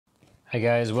Hi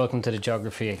guys, welcome to the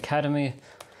Geography Academy.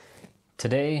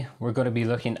 Today we're going to be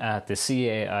looking at the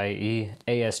CAIE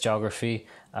AS Geography,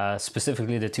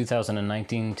 specifically the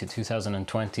 2019 to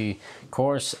 2020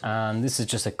 course, and this is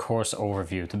just a course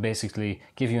overview to basically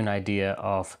give you an idea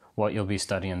of what you'll be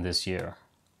studying this year.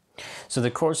 So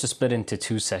the course is split into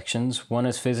two sections. One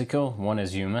is physical, one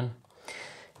is human.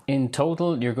 In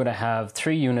total, you're going to have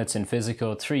 3 units in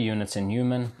physical, 3 units in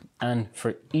human, and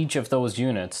for each of those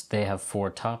units, they have 4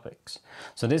 topics.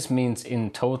 So this means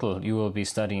in total, you will be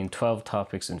studying 12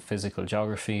 topics in physical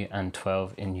geography and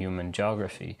 12 in human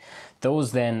geography.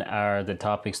 Those then are the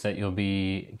topics that you'll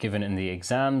be given in the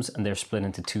exams, and they're split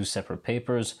into 2 separate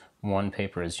papers. One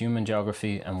paper is human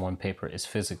geography and one paper is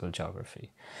physical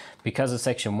geography. Because of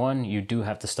section 1, you do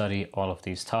have to study all of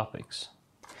these topics.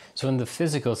 So in the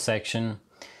physical section,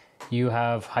 you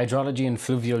have hydrology and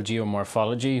fluvial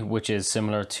geomorphology, which is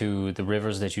similar to the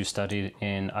rivers that you studied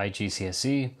in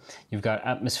IGCSE. You've got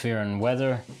atmosphere and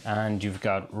weather, and you've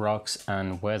got rocks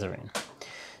and weathering.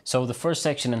 So the first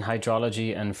section in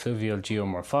hydrology and fluvial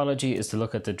geomorphology is to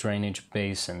look at the drainage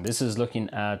basin. This is looking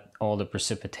at all the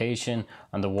precipitation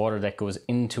and the water that goes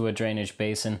into a drainage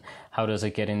basin. How does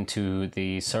it get into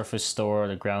the surface store,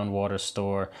 the groundwater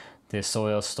store, the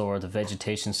soil store, the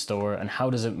vegetation store, and how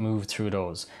does it move through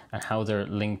those and how they're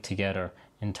linked together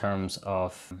in terms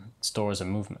of stores and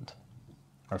movement,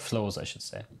 or flows I should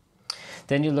say.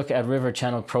 Then you look at river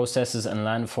channel processes and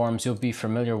landforms. You'll be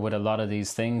familiar with a lot of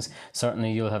these things.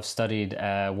 Certainly you'll have studied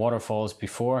waterfalls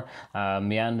before,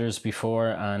 meanders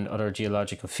before, and other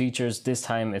geological features. This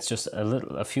time it's just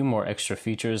a few more extra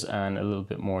features and a little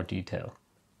bit more detail.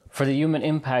 For the human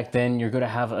impact then, you're going to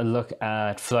have a look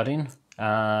at flooding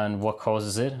and what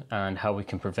causes it and how we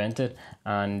can prevent it,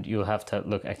 and you'll have to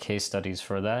look at case studies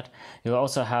for that. You'll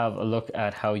also have a look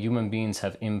at how human beings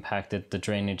have impacted the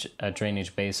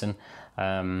drainage basin,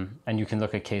 and you can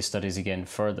look at case studies again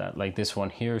for that. Like this one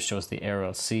here shows the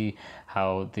Aral Sea,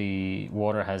 how the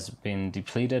water has been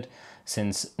depleted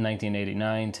since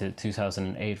 1989 to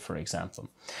 2008, for example.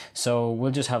 So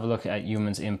we'll just have a look at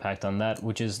humans' impact on that,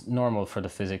 which is normal for the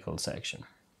physical section.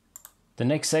 The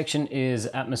next section is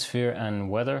atmosphere and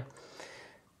weather.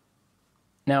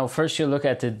 Now, first you'll look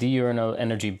at the diurnal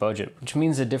energy budget, which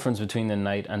means the difference between the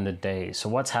night and the day. So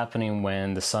what's happening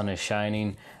when the sun is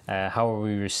shining? How are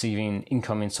we receiving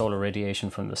incoming solar radiation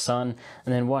from the sun?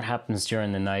 And then what happens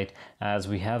during the night as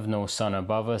we have no sun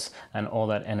above us and all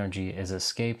that energy is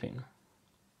escaping?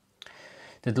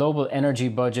 The global energy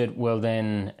budget will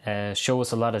then show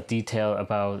us a lot of detail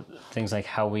about things like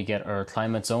how we get our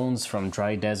climate zones from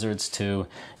dry deserts to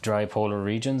dry polar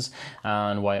regions,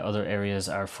 and why other areas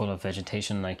are full of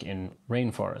vegetation like in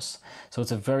rainforests. So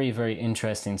it's a very, very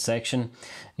interesting section.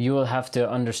 You will have to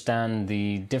understand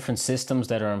the different systems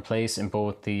that are in place in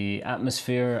both the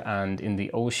atmosphere and in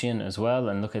the ocean as well,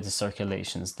 and look at the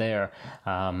circulations there,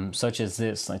 such as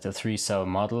this, like the 3-cell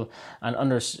model, and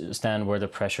understand where the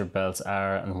pressure belts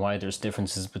are and why there's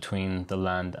differences between the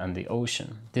land and the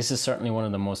ocean. This is certainly one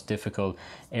of the most difficult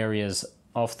areas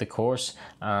of the course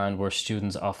and where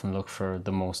students often look for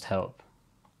the most help.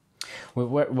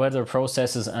 With weather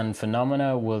processes and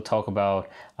phenomena, we'll talk about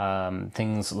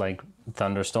things like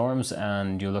thunderstorms,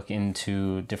 and you look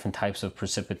into different types of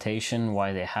precipitation,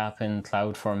 why they happen,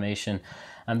 cloud formation,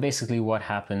 and basically what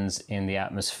happens in the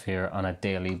atmosphere on a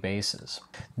daily basis.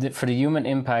 For the human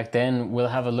impact then, we'll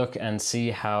have a look and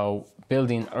see how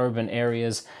building urban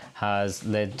areas has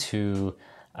led to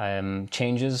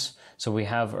changes. So we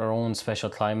have our own special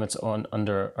climates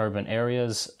under urban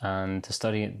areas, and to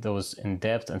study those in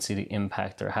depth and see the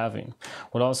impact they're having.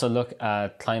 We'll also look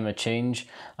at climate change,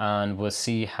 and we'll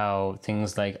see how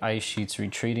things like ice sheets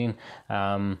retreating,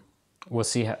 we'll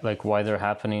see why they're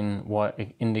happening, what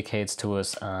it indicates to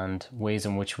us, and ways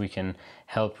in which we can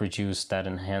help reduce that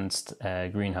enhanced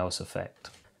greenhouse effect.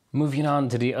 Moving on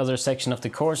to the other section of the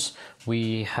course,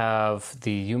 we have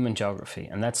the human geography,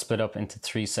 and that's split up into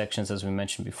 3 sections as we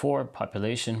mentioned before: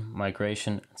 population,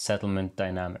 migration, and settlement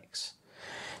dynamics.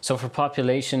 So for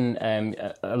population,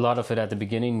 a lot of it at the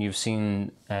beginning, you've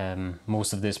seen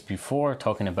most of this before,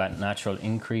 talking about natural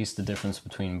increase, the difference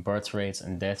between birth rates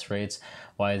and death rates,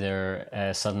 why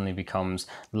there suddenly becomes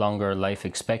longer life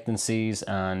expectancies,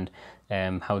 and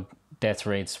how death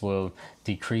rates will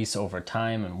decrease over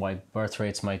time and why birth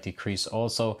rates might decrease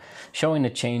also, showing a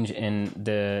change in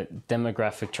the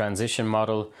demographic transition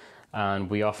model. And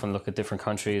we often look at different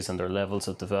countries and their levels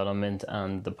of development,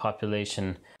 and the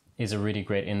population is a really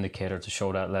great indicator to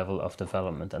show that level of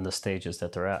development and the stages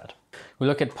that they're at. We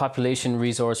look at population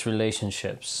resource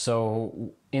relationships.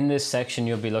 So in this section,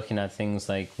 you'll be looking at things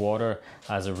like water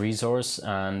as a resource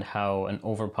and how an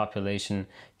overpopulation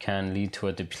can lead to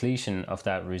a depletion of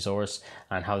that resource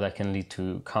and how that can lead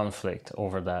to conflict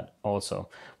over that also.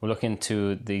 We'll look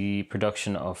into the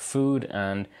production of food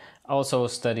and also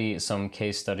study some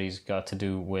case studies got to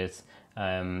do with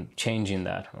changing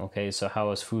that. Okay, so how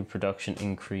has food production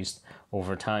increased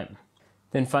over time?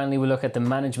 Then finally, we look at the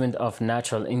management of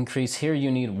natural increase. Here you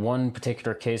need one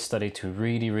particular case study to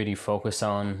really focus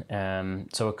on.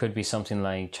 So it could be something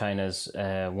like China's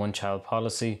one-child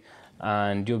policy,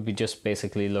 and you'll be just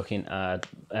basically looking at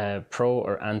pro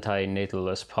or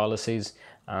anti-natalist policies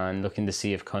and looking to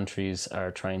see if countries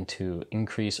are trying to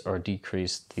increase or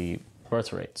decrease the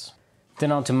birth rates.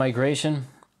 Then on to migration.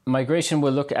 Migration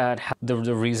will look at the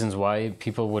reasons why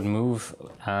people would move,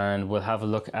 and we'll have a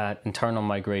look at internal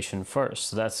migration first.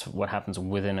 So that's what happens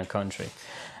within a country.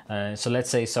 So let's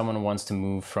say someone wants to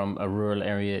move from a rural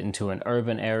area into an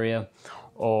urban area,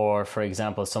 or for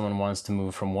example, someone wants to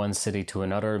move from one city to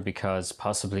another because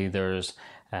possibly there's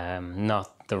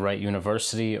not the right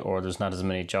university or there's not as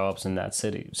many jobs in that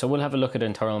city. So we'll have a look at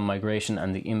internal migration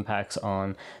and the impacts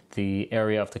on the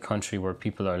area of the country where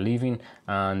people are leaving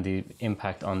and the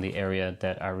impact on the area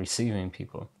that are receiving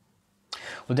people.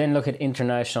 We'll then look at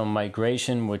international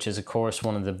migration, which is of course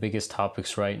one of the biggest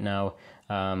topics right now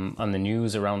on the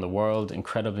news around the world.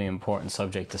 Incredibly important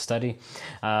subject to study.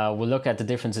 We'll look at the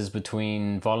differences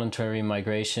between voluntary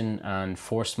migration and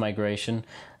forced migration.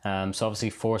 So obviously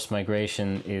forced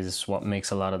migration is what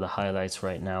makes a lot of the highlights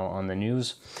right now on the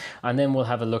news. And then we'll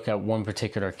have a look at one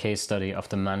particular case study of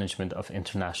the management of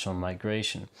international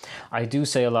migration. I do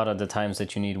say a lot of the times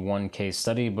that you need one case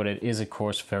study, but it is of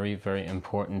course very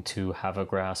important to have a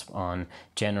grasp on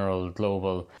general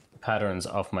global patterns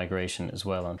of migration as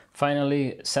well. And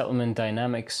finally, settlement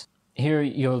dynamics. Here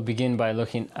you'll begin by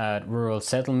looking at rural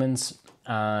settlements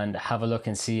and have a look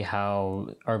and see how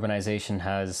urbanization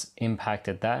has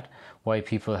impacted that, why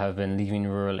people have been leaving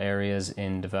rural areas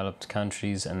in developed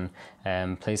countries, and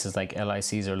places like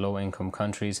LICs or low income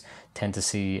countries tend to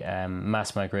see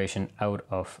mass migration out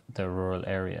of the rural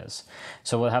areas.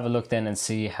 So we'll have a look then and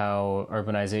see how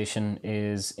urbanization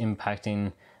is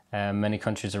impacting many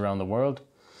countries around the world.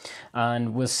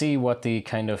 And we'll see what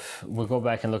we'll go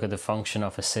back and look at the function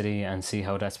of a city and see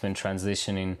how that's been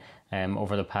transitioning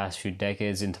over the past few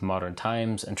decades into modern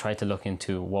times, and try to look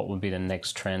into what will be the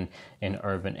next trend in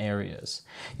urban areas.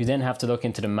 You then have to look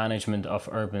into the management of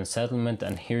urban settlement,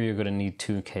 and here you're going to need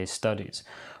two case studies.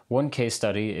 One case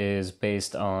study is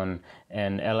based on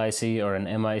an LIC or an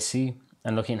MIC,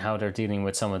 and looking how they're dealing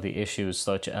with some of the issues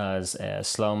such as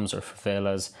slums or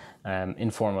favelas,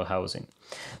 informal housing.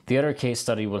 The other case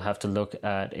study will have to look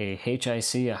at a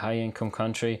HIC, a high income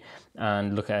country,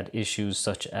 and look at issues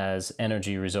such as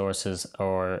energy resources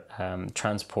or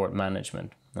transport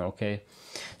management. Okay,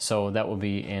 so that will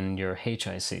be in your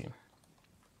HIC.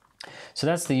 So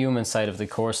that's the human side of the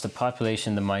course, the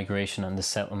population, the migration, and the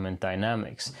settlement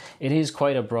dynamics. It is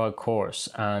quite a broad course,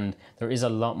 and there is a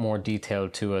lot more detail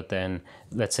to it than,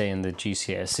 let's say, in the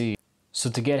GCSE. So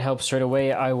to get help straight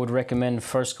away, I would recommend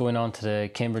first going on to the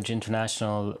Cambridge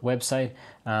International website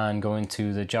and going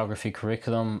to the geography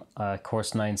curriculum,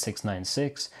 course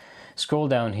 9696. Scroll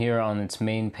down here on its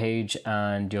main page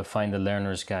and you'll find the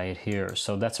learner's guide here.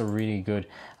 So that's a really good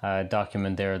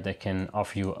document there that can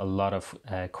offer you a lot of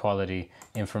quality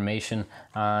information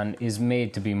and is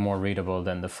made to be more readable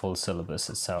than the full syllabus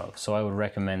itself. So I would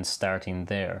recommend starting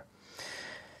there.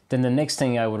 Then the next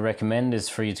thing I would recommend is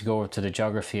for you to go over to the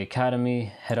Geography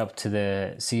Academy, head up to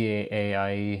the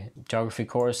CAAIE Geography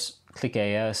course, click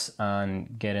AS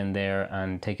and get in there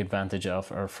and take advantage of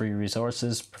our free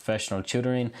resources, professional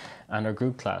tutoring, and our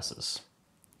group classes.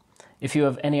 If you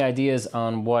have any ideas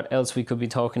on what else we could be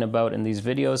talking about in these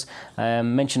videos,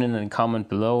 mention it in a comment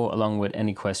below along with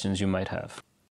any questions you might have.